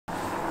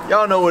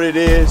Y'all know what it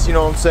is, you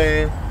know what I'm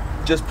saying?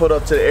 Just put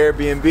up to the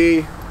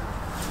Airbnb.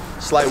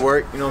 Slight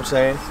work, you know what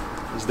I'm saying?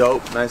 It's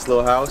dope, nice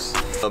little house.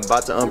 I'm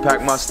about to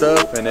unpack my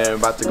stuff and then I'm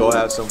about to go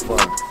have some fun.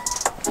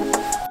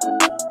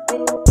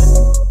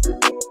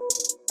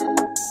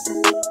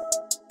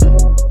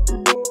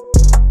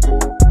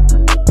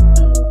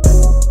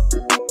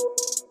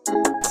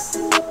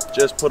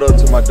 Just put up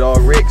to my dog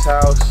Rick's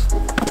house.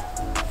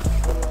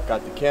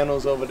 Got the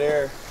kennels over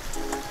there.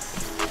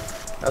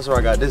 That's where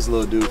I got this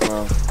little dude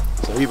from.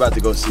 So he about to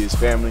go see his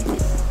family.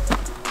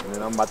 And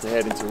then I'm about to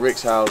head into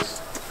Rick's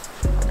house.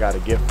 I got a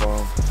gift for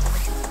him.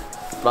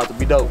 It's about to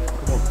be dope.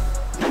 Come on.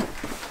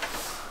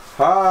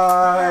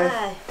 Hi.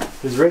 Hi.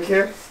 Is Rick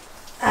here?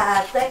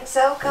 I think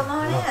so. Come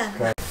on in.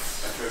 Okay.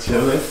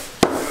 Chilling.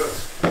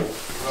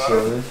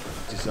 Chilling.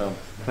 Do something.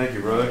 Thank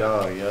you, brother.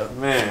 Oh, yeah.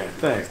 Man,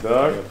 thanks,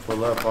 dog. Yeah,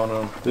 pull up on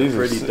them. These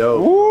pretty are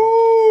dope.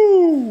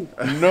 Woo!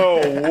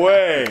 No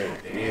way.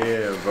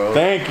 Yeah, bro.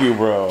 Thank you,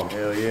 bro.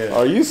 Hell yeah.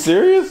 Are you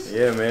serious?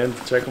 Yeah, man.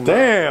 Check them out.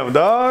 Damn,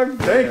 dog.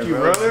 Thank you,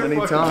 bro. brother.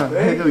 Anytime.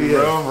 Thank Hell you, yeah.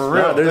 bro. For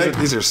real. Nah,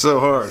 These are so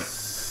hard.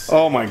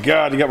 Oh my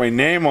God, you got my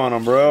name on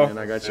them, bro. And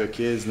I got your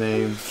kid's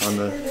name on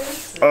the.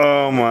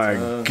 Oh my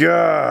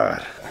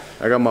God.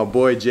 I got my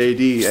boy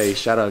JD. Hey,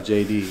 shout out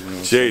JD. You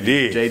know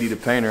JD. JD the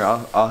painter.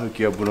 I'll hook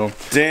you up with him.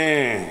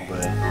 Dang.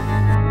 But,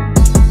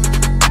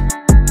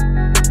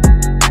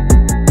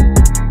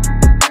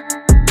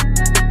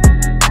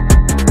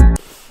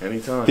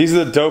 anytime. These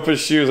are the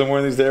dopest shoes. I'm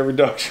wearing these to every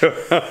dog show.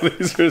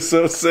 These are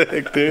so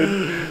sick,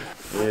 dude.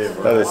 Yeah,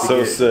 bro. That is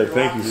so sick.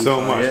 Thank you so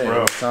much, yeah,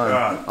 bro.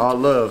 God. All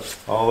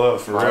love. All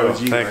love for real. OG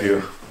Thank right you.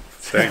 here.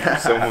 Thank you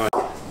so much.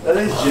 That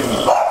is Jimmy.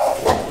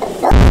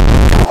 I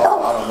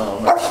don't know.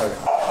 I'm not sure.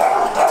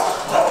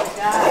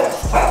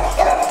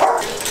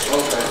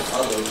 Okay,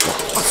 I'll go.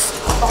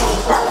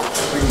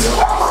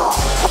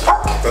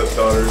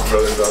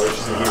 Brother's daughter.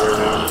 She's in here right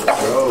now.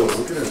 Bro,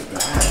 look at her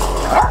back.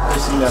 I've never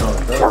seen that on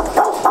film.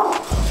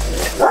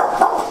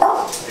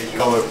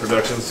 Color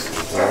Productions.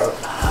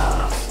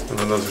 And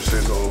then those are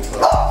Sue's old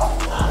stuff.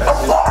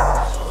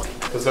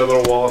 That's that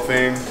little wall of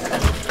fame.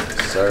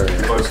 Sir.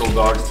 He sold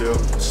dogs too.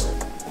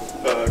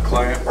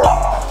 Client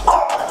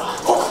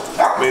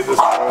made this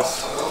for us.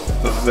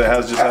 That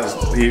has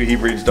he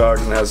breeds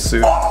dogs and has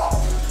Sue.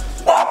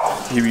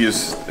 He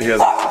has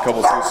a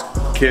couple Sue's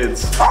kids,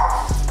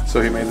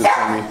 so he made this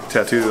for me.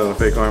 Tattooed it on a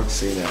fake arm.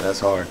 Seen that? That's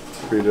hard.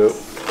 Pretty dope.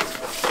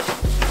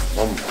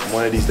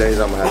 One of these days,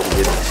 I'm gonna have to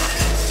get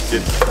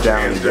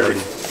down and dirty.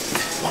 You know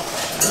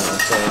what I'm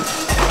saying?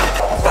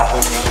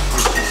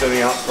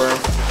 Setting out sperm.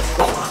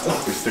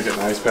 We stick it in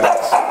ice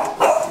packs.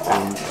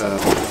 And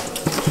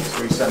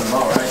So we send them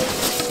out, right?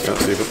 so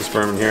you put the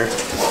sperm in here.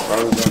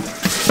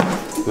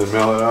 Then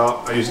mail it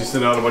out. I usually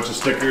send out a bunch of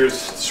stickers,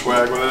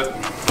 swag with it.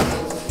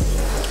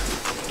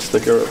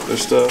 Stick their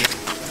stuff.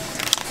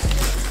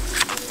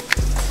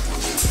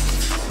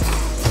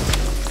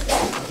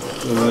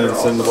 And then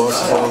send the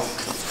boxes off.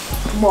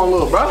 Come on,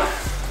 little bro.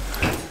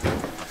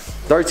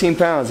 13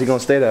 pounds, he gonna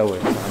stay that way.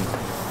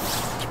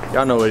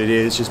 Y'all know what it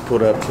is, just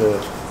put up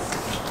to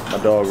my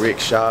dog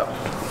Rick's shop.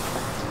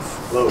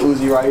 Little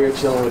Uzi right here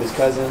chilling with his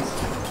cousins.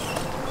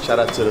 Shout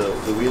out to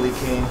the Wheelie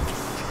King.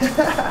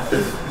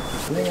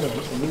 They're gonna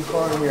put a new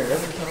car in here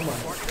every time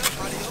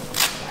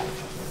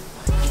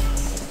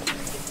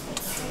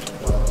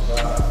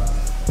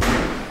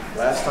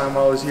Last time I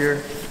was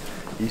here,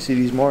 you see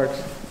these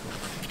marks?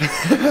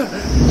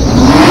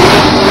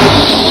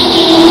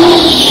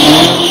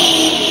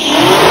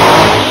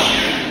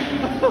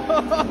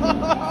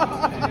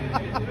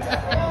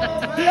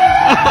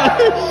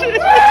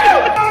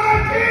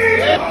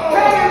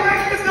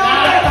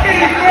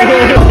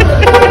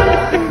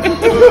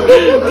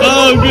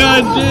 Oh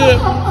god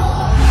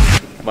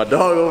damn! My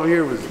dog over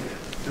here was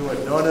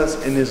doing donuts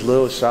in this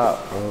little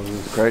shop, bro. It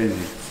was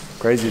crazy.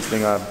 Craziest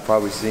thing I've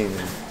probably seen in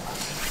a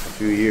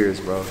few years,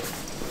 bro.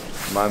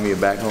 Remind me of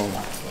back home.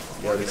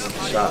 Yeah, this is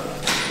the shop.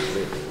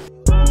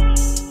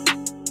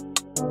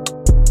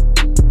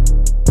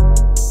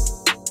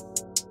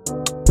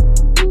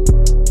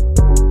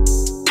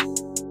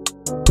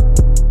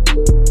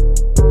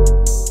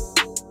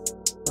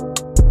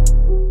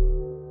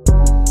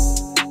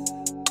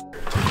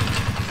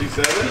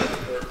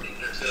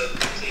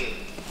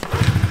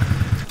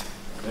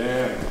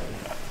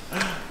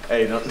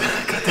 Hey, no,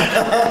 cut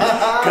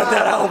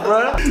that out,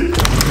 bro.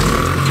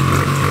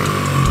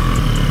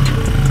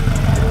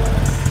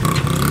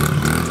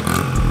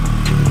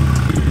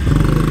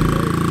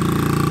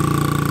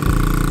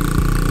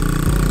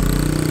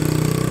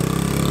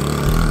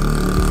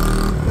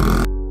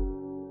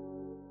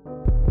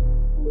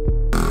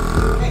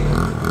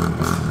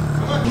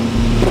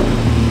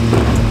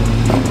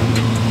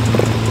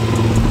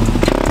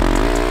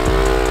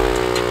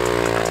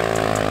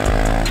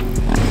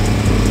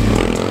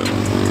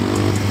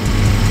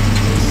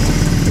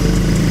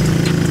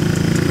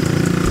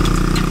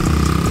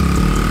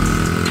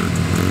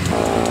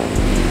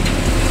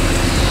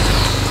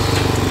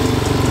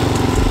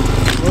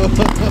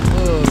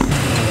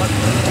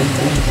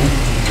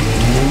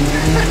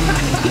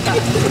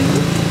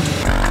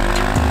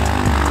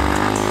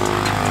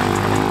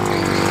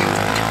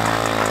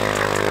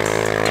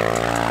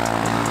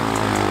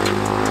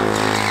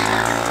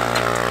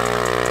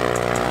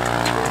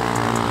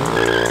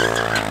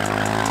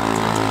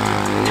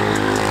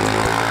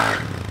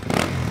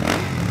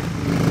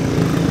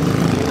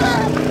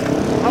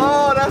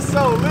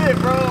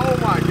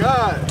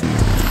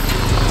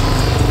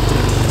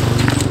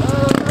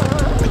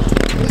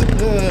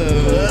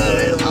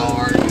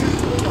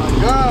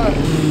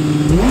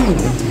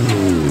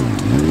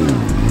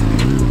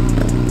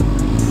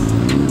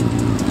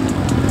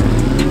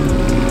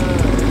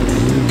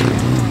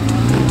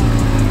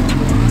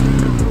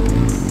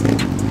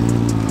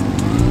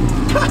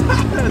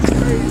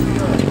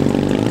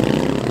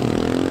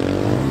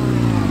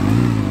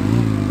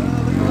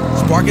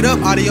 Spark it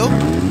up, audio.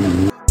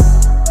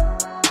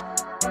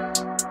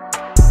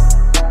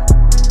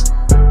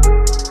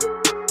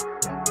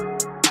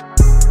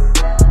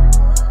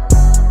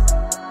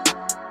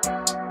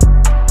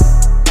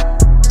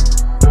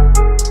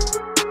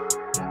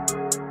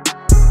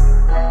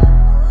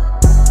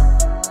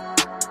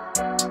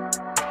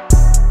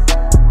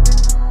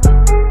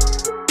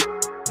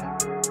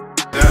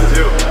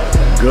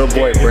 Good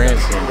boy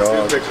Branson,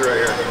 dog. See the picture right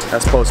here.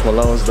 That's Post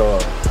Malone's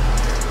dog.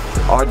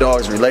 Our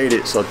dog's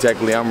related, so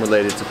technically I'm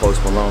related to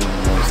Post Malone. You know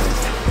what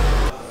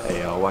I'm saying?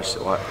 Hey, y'all,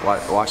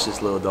 watch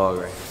this little dog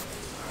right here.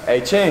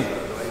 Hey, Ching.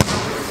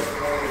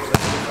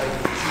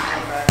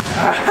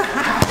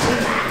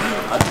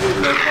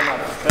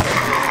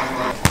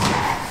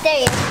 There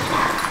you go.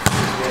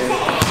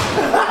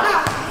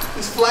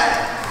 It's flat.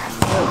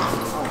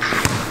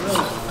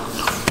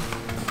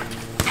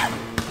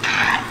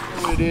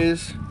 Here it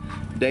is.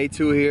 Day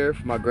 2 here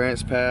for my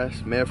Grants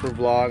Pass Medford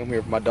vlog. I'm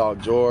here for my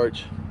dog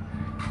George.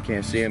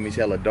 Can't see him, he's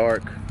hella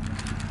dark.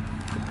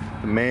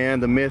 The man,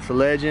 the myth, the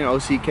legend,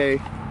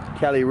 OCK,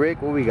 Cali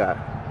Rick. What we got?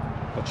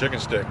 A chicken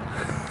stick.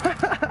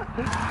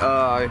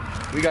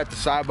 We got the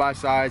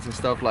side-by-sides and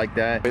stuff like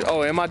that.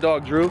 Oh, and my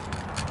dog Drew.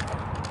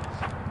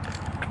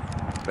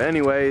 But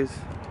anyways,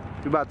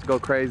 we about to go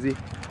crazy.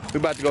 We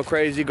about to go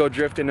crazy, go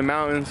drift in the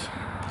mountains,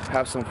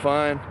 have some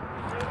fun.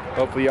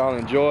 Hopefully y'all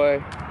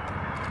enjoy.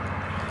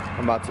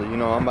 I'm about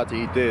to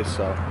eat this,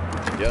 so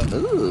yeah.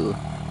 Ooh,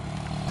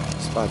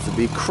 it's about to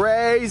be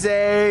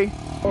crazy.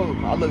 Oh,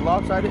 I look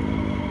lopsided.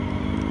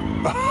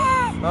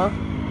 Huh?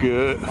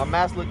 Good. My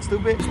mask looks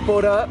stupid. Just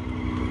pulled up.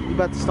 We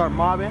about to start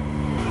mobbing.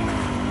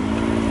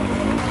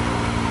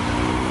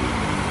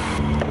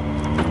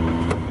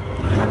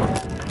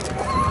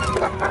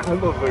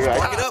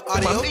 Spark it up,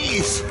 audio.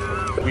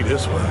 Be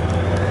this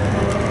one.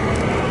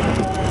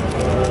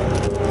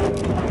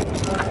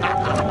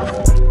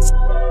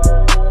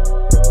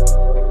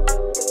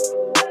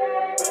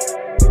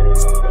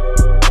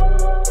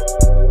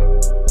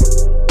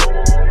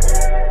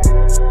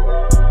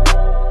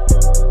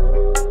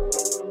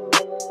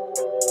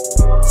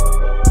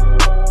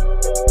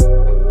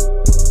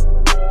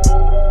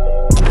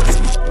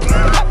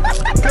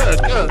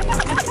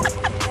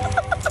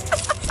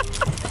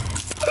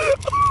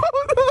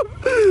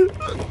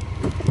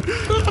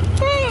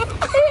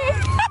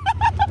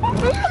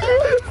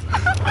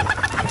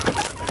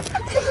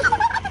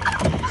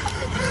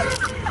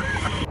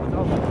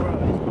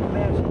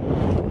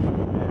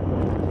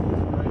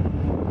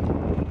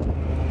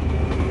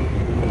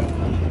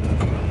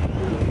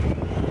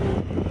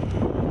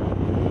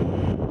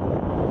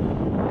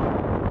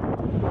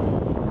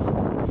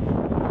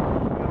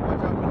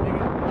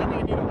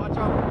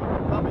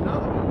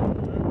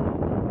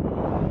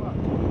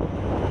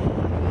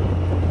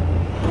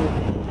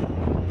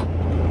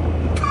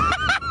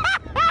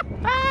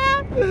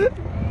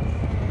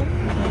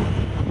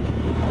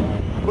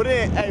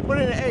 Put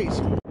it in an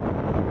ace.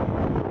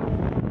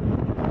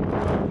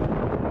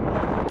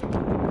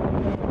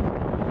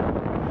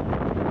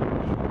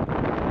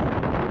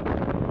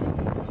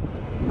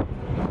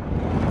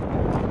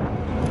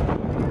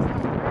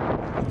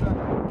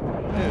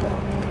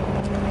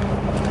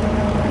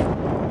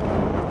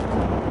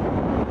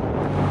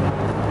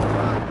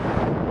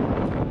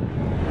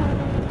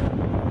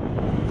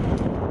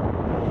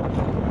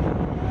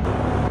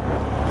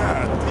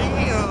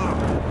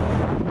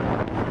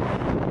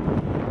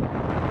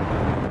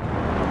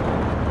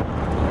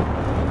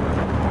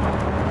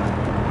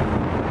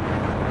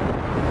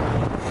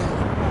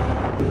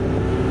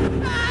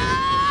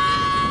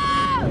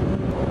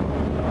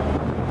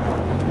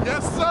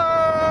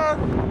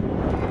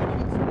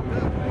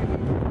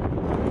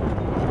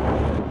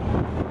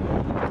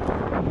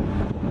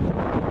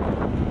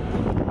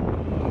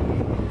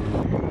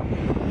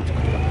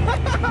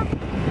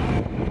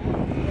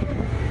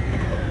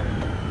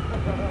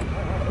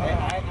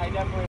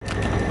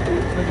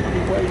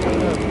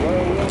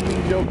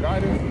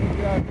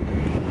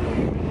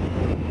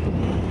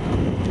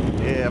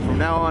 Yeah, from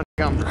now on,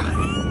 I'm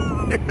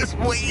driving this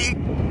week.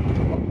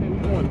 We're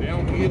going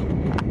downhill.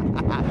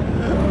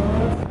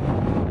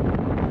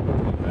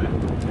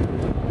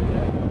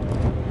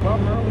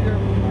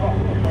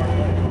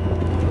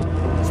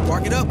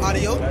 Spark it up,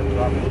 audio.